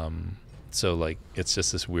 Yeah. So like, it's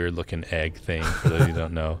just this weird looking egg thing, for those who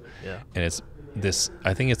don't know. Yeah. And it's this,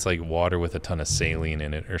 I think it's like water with a ton of saline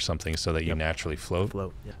in it or something, so that you naturally float.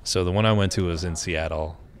 Yeah. So the one I went to was in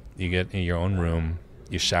Seattle. You get in your own room,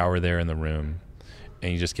 you shower there in the room,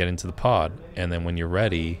 and you just get into the pod. And then when you're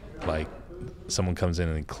ready, like, someone comes in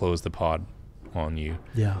and close the pod on you.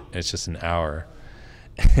 Yeah. And it's just an hour.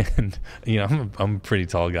 And, you know, I'm a pretty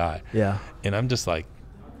tall guy. Yeah. And I'm just like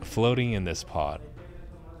floating in this pod.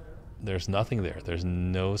 There's nothing there. There's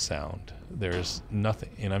no sound. There's nothing.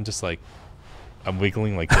 And I'm just like, I'm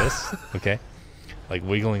wiggling like this, okay? Like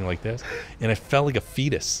wiggling like this. And I felt like a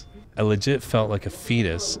fetus. I legit felt like a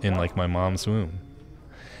fetus in like my mom's womb.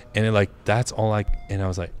 And it, like, that's all and I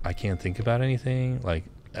was like, I can't think about anything. Like,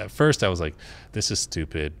 at first I was like, this is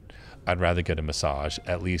stupid. I'd rather get a massage.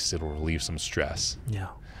 At least it'll relieve some stress. Yeah.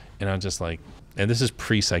 And I'm just like, and this is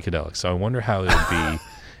pre-psychedelic. So I wonder how it would be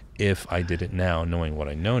if I did it now, knowing what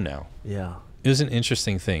I know now. Yeah. It was an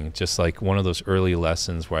interesting thing, just like one of those early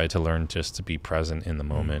lessons where I had to learn just to be present in the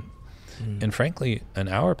moment. And frankly, an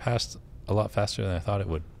hour passed a lot faster than I thought it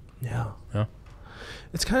would. Yeah. Yeah.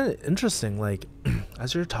 It's kind of interesting, like,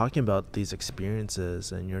 as you're talking about these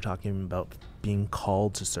experiences and you're talking about being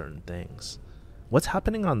called to certain things, what's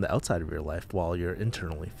happening on the outside of your life while you're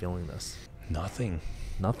internally feeling this? Nothing.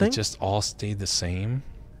 Nothing? It just all stayed the same.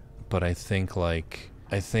 But I think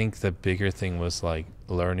the bigger thing was like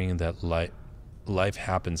learning that life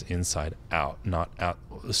happens inside out, not out.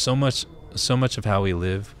 So much of how we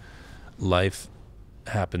live life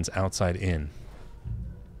happens outside in.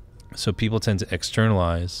 So people tend to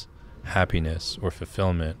externalize happiness or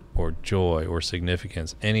fulfillment or joy or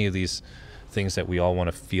significance, any of these things that we all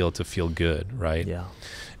want to feel good, right? Yeah.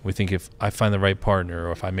 We think if I find the right partner,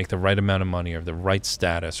 or if I make the right amount of money, or the right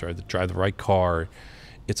status, or drive the right car,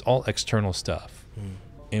 it's all external stuff.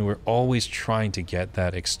 And we're always trying to get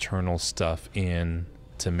that external stuff in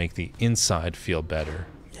to make the inside feel better.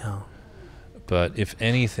 Yeah. But if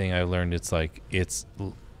anything, I learned it's like it's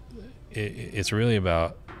really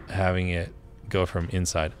about having it go from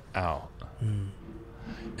inside out.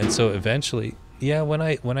 And so eventually, yeah, when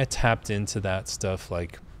I tapped into that stuff,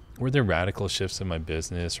 like, were there radical shifts in my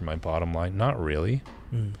business or my bottom line? Not really.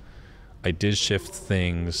 I did shift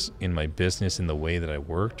things in my business, in the way that I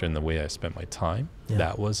worked and the way I spent my time. Yeah.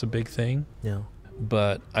 That was a big thing. Yeah.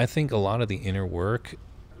 But I think a lot of the inner work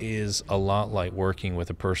is a lot like working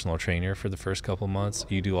with a personal trainer for the first couple of months.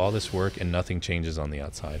 You do all this work and nothing changes on the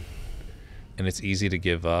outside. And it's easy to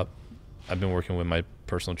give up. I've been working with my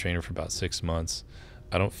personal trainer for about 6 months.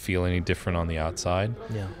 I don't feel any different on the outside.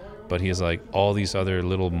 Yeah. But he's like, all these other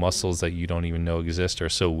little muscles that you don't even know exist are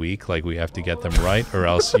so weak. Like, we have to get them right, or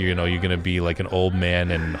else, you're going to be like an old man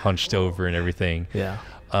and hunched over and everything. Yeah.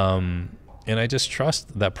 And I just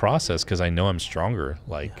trust that process because I know I'm stronger.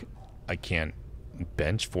 Like, I can't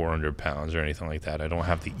bench 400 pounds or anything like that. I don't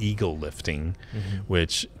have the ego lifting,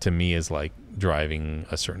 which to me is like driving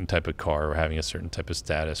a certain type of car or having a certain type of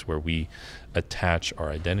status, where we attach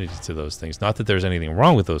our identity to those things. Not that there's anything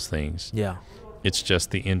wrong with those things. Yeah. It's just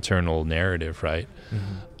the internal narrative, right?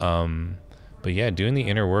 But yeah, doing the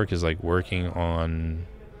inner work is like working on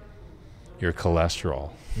your cholesterol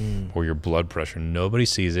or your blood pressure. Nobody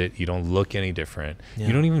sees it. You don't look any different. Yeah.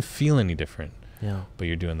 You don't even feel any different. Yeah. But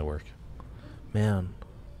you're doing the work. Man,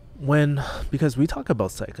 because we talk about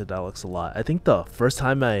psychedelics a lot. I think the first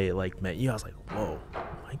time I met you, I was like, whoa,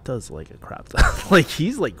 Mike does like a crap ton. Like,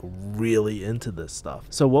 he's like really into this stuff.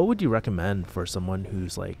 So what would you recommend for someone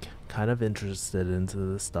who's like kind of interested into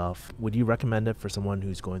this stuff? Would you recommend it for someone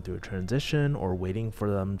who's going through a transition or waiting for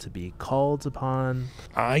them to be called upon?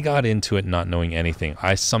 I got into it not knowing anything.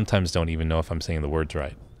 I sometimes don't even know if I'm saying the words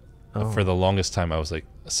right. For the longest time, I was like,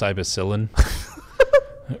 psilocybin.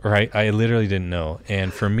 Right? I literally didn't know.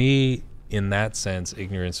 And for me, in that sense,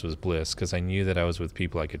 ignorance was bliss, because I knew that I was with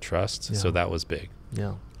people I could trust. Yeah. So that was big.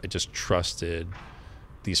 Yeah. I just trusted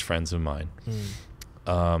these friends of mine.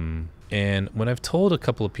 And when I've told a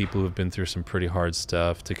couple of people who've been through some pretty hard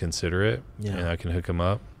stuff to consider it, and I can hook them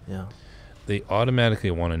up, they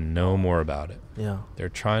automatically want to know more about it. Yeah. They're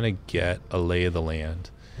trying to get a lay of the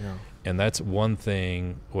land. Yeah. And that's one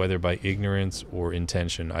thing, whether by ignorance or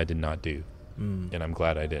intention, I did not do. And I'm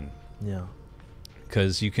glad I didn't. Yeah.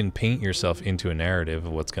 Because you can paint yourself into a narrative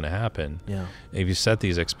of what's going to happen. Yeah. If you set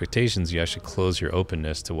these expectations, you actually close your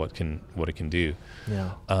openness to what it can do.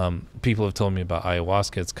 Yeah. People have told me about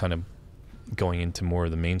ayahuasca. It's kind of going into more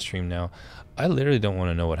of the mainstream now. I literally don't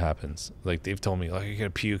want to know what happens. Like, they've told me, like, you're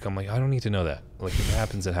going to puke. I'm like, I don't need to know that. Like, if it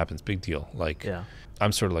happens, it happens. Big deal. Like,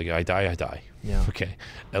 I'm sort of like, I die. Yeah. Okay.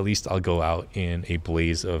 At least I'll go out in a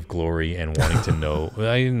blaze of glory and wanting to know.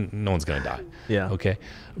 No one's going to die. Yeah. Okay.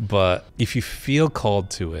 But if you feel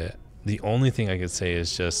called to it, the only thing I could say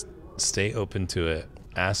is just stay open to it,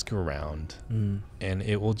 ask around, and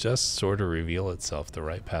it will just sort of reveal itself, the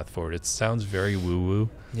right path forward. It sounds very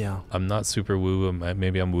woo-woo. Yeah. I'm not super woo-woo.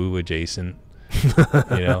 Maybe I'm woo adjacent,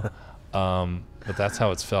 but that's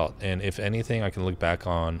how it's felt. And if anything, I can look back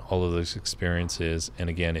on all of those experiences, and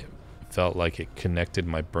again, it felt like it connected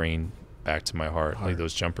my brain back to my heart. Like,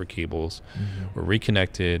 those jumper cables were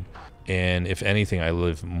reconnected. And if anything, I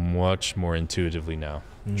live much more intuitively now,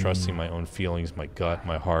 trusting my own feelings, my gut,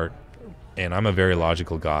 my heart. And I'm a very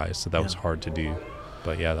logical guy, so that was hard to do.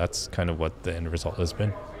 But yeah, that's kind of what the end result has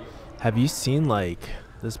been. Have you seen, like,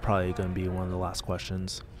 this is probably going to be one of the last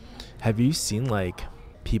questions. Have you seen, like,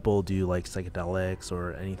 people do, like, psychedelics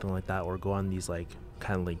or anything like that, or go on these, like,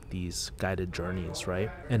 kind of like these guided journeys,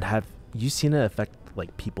 right? And have you seen it affect,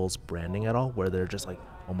 like, people's branding at all, where they're just like,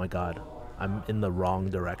 oh my God, I'm in the wrong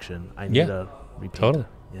direction. I need to repaint. Totally.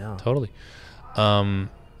 Yeah. Totally.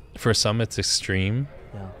 For some, it's extreme.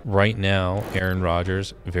 Yeah. Right now, Aaron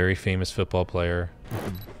Rodgers, very famous football player,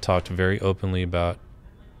 talked very openly about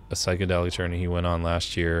a psychedelic journey he went on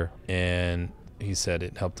last year, and he said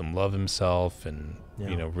it helped him love himself and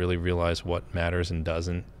really realize what matters and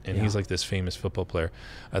doesn't. And he's like this famous football player.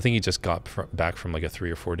 I think he just got back from like a 3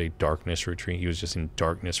 or 4 day darkness retreat. He was just in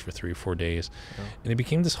darkness for 3 or 4 days, and it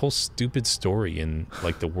became this whole stupid story in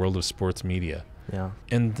like the world of sports media. Yeah.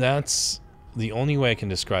 And that's the only way I can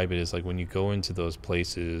describe it, is like when you go into those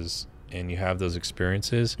places and you have those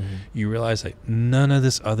experiences, you realize like none of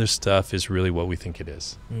this other stuff is really what we think it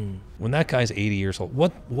is. When that guy's 80 years old,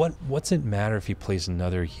 what's it matter if he plays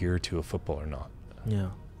another year or two of football or not? Yeah.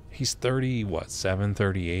 He's 37,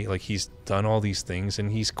 38. Like, he's done all these things,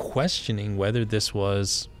 and he's questioning whether this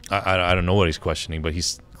was, I don't know what he's questioning, but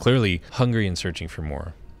he's clearly hungry and searching for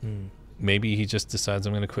more. Maybe he just decides,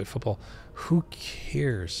 I'm going to quit football. Who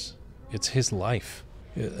cares? It's his life.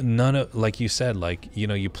 None of, like you said, like, you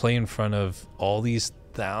know, you play in front of all these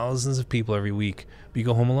thousands of people every week, but you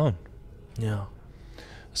go home alone. Yeah.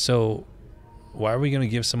 So why are we going to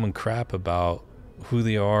give someone crap about who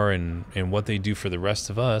they are and what they do for the rest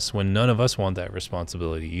of us when none of us want that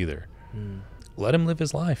responsibility either? Let him live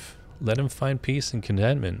his life. Let him find peace and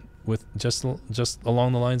contentment with just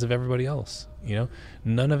along the lines of everybody else. You know,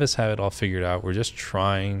 none of us have it all figured out. We're just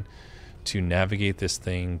trying to navigate this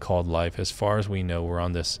thing called life. As far as we know, we're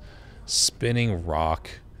on this spinning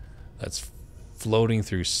rock that's floating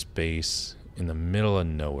through space in the middle of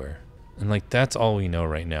nowhere. And like, that's all we know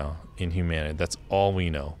right now in humanity. That's all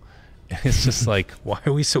we know. And it's just like, why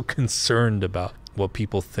are we so concerned about what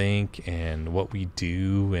people think and what we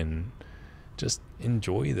do, and just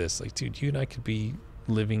enjoy this? Like, dude, you and I could be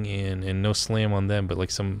living in, and no slam on them, but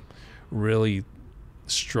like some really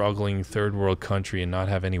struggling third world country and not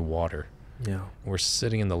have any water. Yeah. We're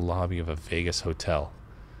sitting in the lobby of a Vegas hotel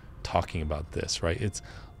talking about this, right? It's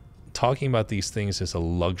talking about these things is a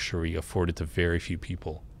luxury afforded to very few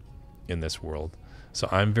people in this world. So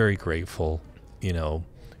I'm very grateful. You know,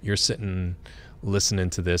 you're sitting listening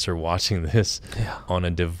to this or watching this on a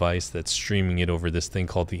device that's streaming it over this thing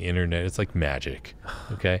called the internet. It's like magic.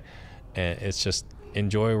 Okay. And it's just,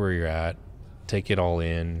 enjoy where you're at, take it all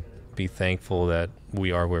in, be thankful that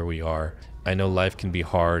we are where we are. I know life can be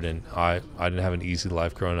hard, and I didn't have an easy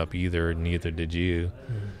life growing up either, neither did you.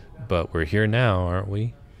 But we're here now, aren't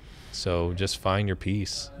we? So just find your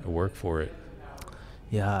peace and work for it.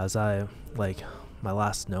 Yeah, as I, like, my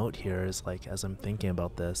last note here is, like, as I'm thinking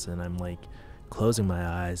about this and I'm, like, closing my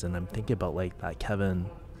eyes and I'm thinking about, like, that Kevin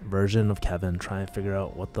version of Kevin trying to figure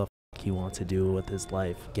out what the he wants to do with his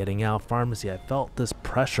life, getting out of pharmacy. I felt this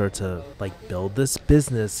pressure to, like, build this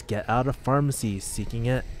business, get out of pharmacy, seeking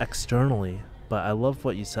it externally. But I love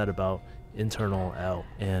what you said about internal out.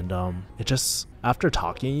 And it just, after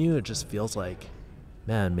talking to you, it just feels like,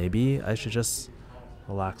 man, maybe I should just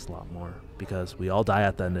relax a lot more, because we all die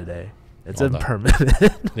at the end of the day. It's impermanent.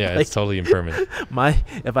 Yeah, like, it's totally impermanent.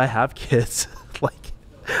 If I have kids, like,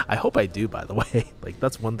 I hope I do, by the way. Like,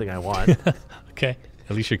 that's one thing I want. Okay.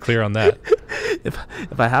 At least you're clear on that.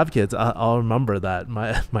 If I have kids, I'll remember that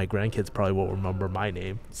my grandkids probably won't remember my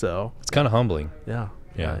name. So it's kind of humbling. Yeah.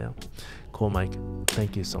 Cool, Mike.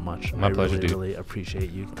 Thank you so much. My pleasure, dude. I really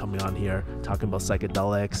appreciate you coming on here, talking about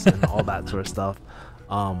psychedelics and all that sort of stuff.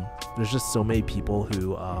 There's just so many people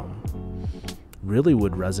who really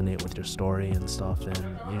would resonate with your story and stuff,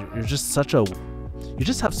 and you're just you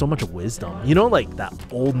just have so much wisdom, you know, like that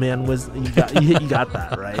old man wisdom. You got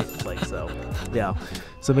that, right? Like, so yeah.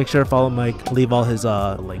 So make sure to follow Mike, leave all his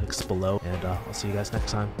links below, and I'll see you guys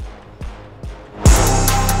next time.